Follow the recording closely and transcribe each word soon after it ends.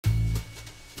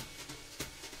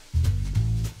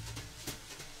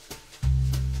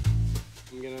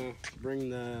bring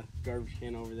the garbage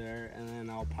can over there, and then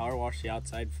I'll power wash the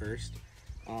outside first,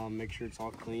 make sure it's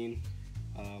all clean,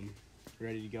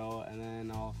 ready to go, and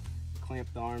then I'll clamp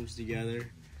the arms together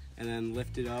and then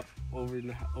lift it up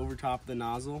over top the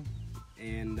nozzle,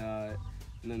 and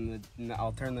then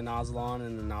I'll turn the nozzle on,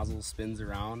 and the nozzle spins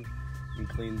around and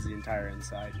cleans the entire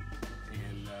inside,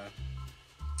 and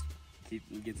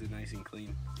gets it nice and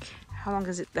clean. How long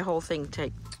does the whole thing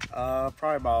take?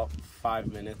 Probably about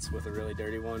 5 minutes with a really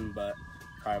dirty one, but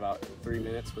probably about 3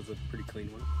 minutes with a pretty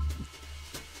clean one.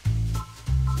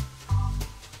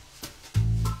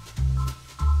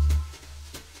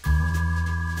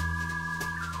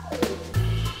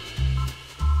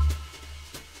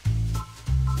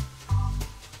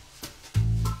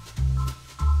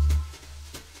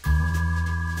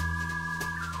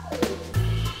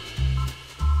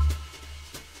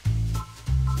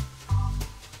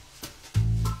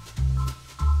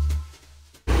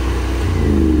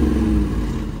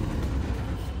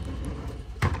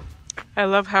 I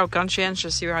love how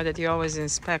conscientious you are, that you always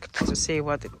inspect to see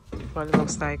what it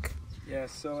looks like. Yeah,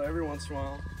 so every once in a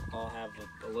while I'll have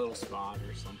a little spot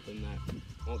or something that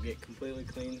won't get completely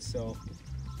clean, so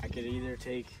I could either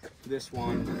take this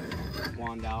wand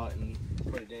out and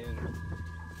put it in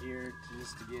here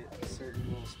just to get certain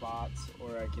little spots,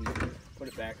 or I can put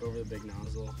it back over the big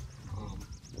nozzle.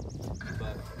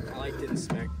 But I like to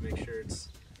inspect, make sure it's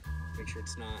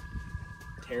not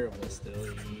terrible still.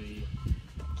 You know,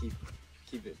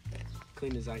 keep it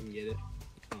clean as I can get it.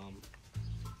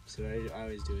 So I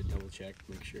always do a double check,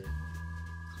 make sure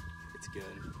it's good.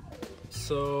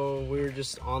 So we were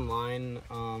just online,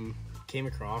 came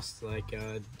across like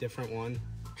a different one,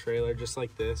 trailer just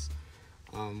like this.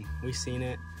 We seen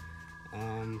it.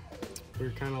 We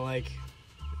were kind of like,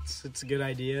 it's a good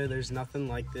idea. There's nothing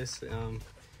like this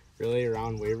really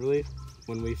around Waverly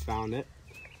when we found it.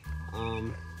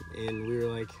 And we were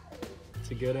like,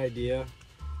 it's a good idea.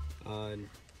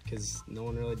 Because no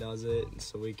one really does it,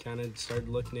 so we kind of started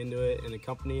looking into it, and a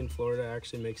company in Florida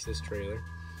actually makes this trailer.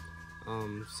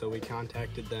 So we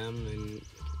contacted them and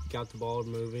got the ball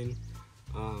moving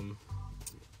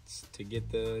to get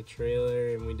the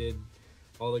trailer, and we did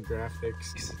all the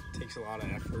graphics. It takes a lot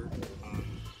of effort,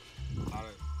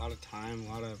 a lot of time, a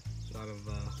lot of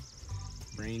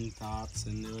brain thoughts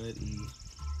into it, and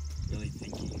really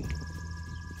thinking.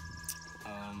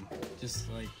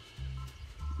 Just like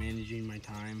managing my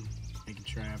time, making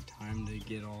sure I have time to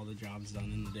get all the jobs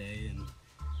done in the day, and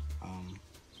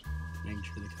making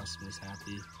sure the customer's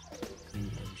happy, clean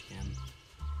the garbage can.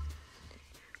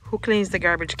 Who cleans the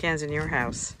garbage cans in your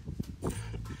house?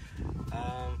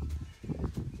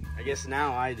 I guess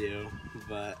now I do,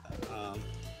 but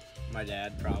my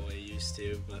dad probably used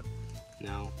to, but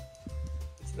now,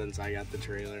 since I got the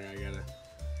trailer, I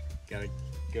gotta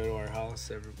go to our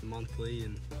house every monthly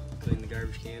and clean the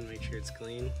garbage can, make sure it's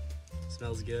clean,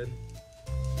 smells good.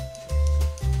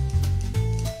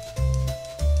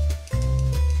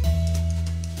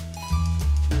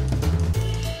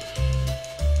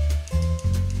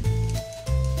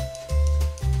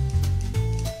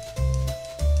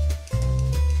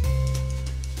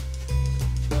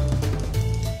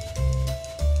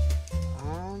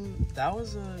 That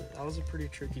was a pretty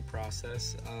tricky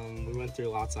process. We went through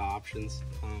lots of options.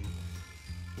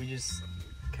 We just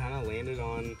kind of landed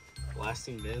on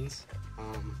Blastin Bins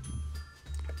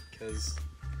because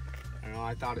I don't know,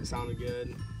 I thought it sounded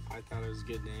good. I thought it was a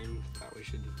good name. Thought we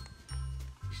should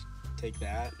take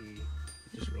that and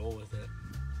just roll with it.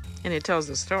 And it tells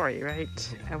the story,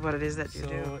 right? Yeah. Of what it is that you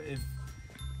do. So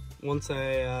once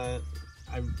I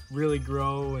really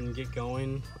grow and get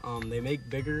going, they make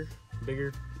bigger.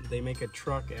 They make a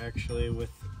truck actually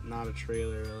with not a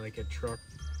trailer, like a truck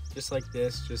just like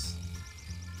this, just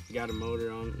got a motor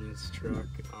on it and it's a truck.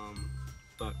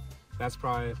 But that's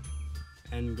probably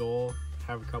end goal,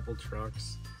 have a couple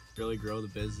trucks, really grow the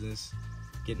business,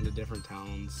 get into different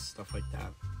towns, stuff like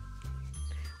that.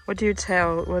 What do you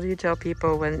tell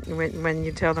people when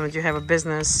you tell them that you have a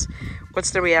business?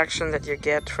 What's the reaction that you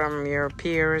get from your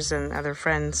peers and other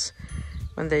friends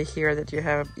when they hear that you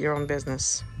have your own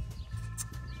business?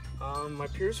 My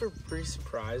peers were pretty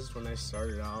surprised when I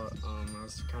started out. I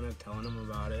was kind of telling them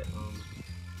about it.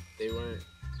 They weren't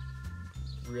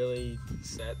really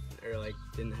set, or like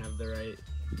didn't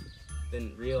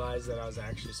didn't realize that I was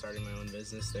actually starting my own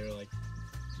business. They were like,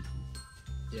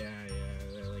 yeah,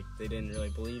 they didn't really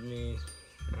believe me.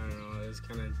 I don't know, it was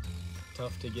kind of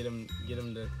tough to get them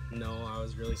to know I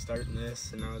was really starting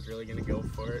this, and I was really gonna go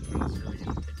for it, and I was really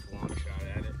gonna take the long shot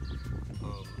at it.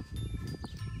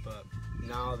 But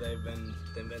now they've been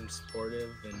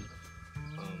supportive and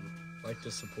like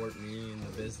to support me in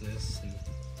the business, and